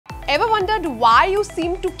Ever wondered why you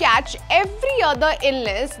seem to catch every other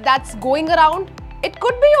illness that's going around? It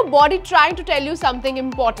could be your body trying to tell you something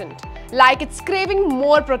important, like it's craving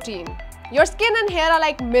more protein. Your skin and hair are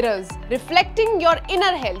like mirrors, reflecting your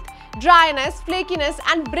inner health, dryness, flakiness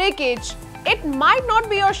and breakage. It might not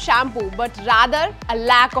be your shampoo, but rather a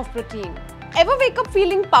lack of protein. Ever wake up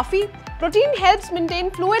feeling puffy? Protein helps maintain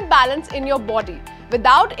fluid balance in your body.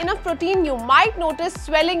 Without enough protein, you might notice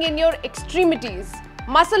swelling in your extremities,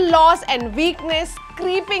 muscle loss and weakness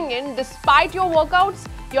creeping in. Despite your workouts,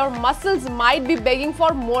 your muscles might be begging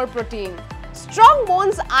for more protein. Strong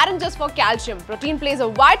bones aren't just for calcium. Protein plays a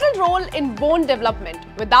vital role in bone development.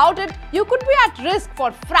 Without it, you could be at risk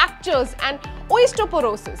for fractures and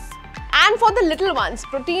osteoporosis. And for the little ones,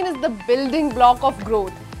 protein is the building block of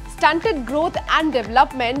growth. Stunted growth and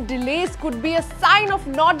development delays could be a sign of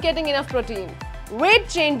not getting enough protein. Weight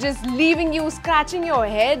changes leaving you scratching your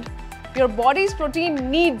head. Your body's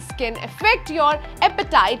protein needs can affect your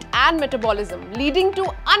appetite and metabolism, leading to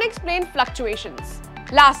unexplained fluctuations.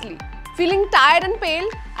 Lastly, feeling tired and pale,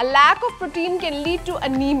 a lack of protein can lead to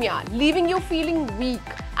anemia, leaving you feeling weak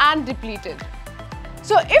and depleted.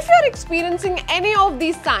 So if you're experiencing any of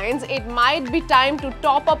these signs, it might be time to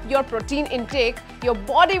top up your protein intake. Your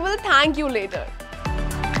body will thank you later.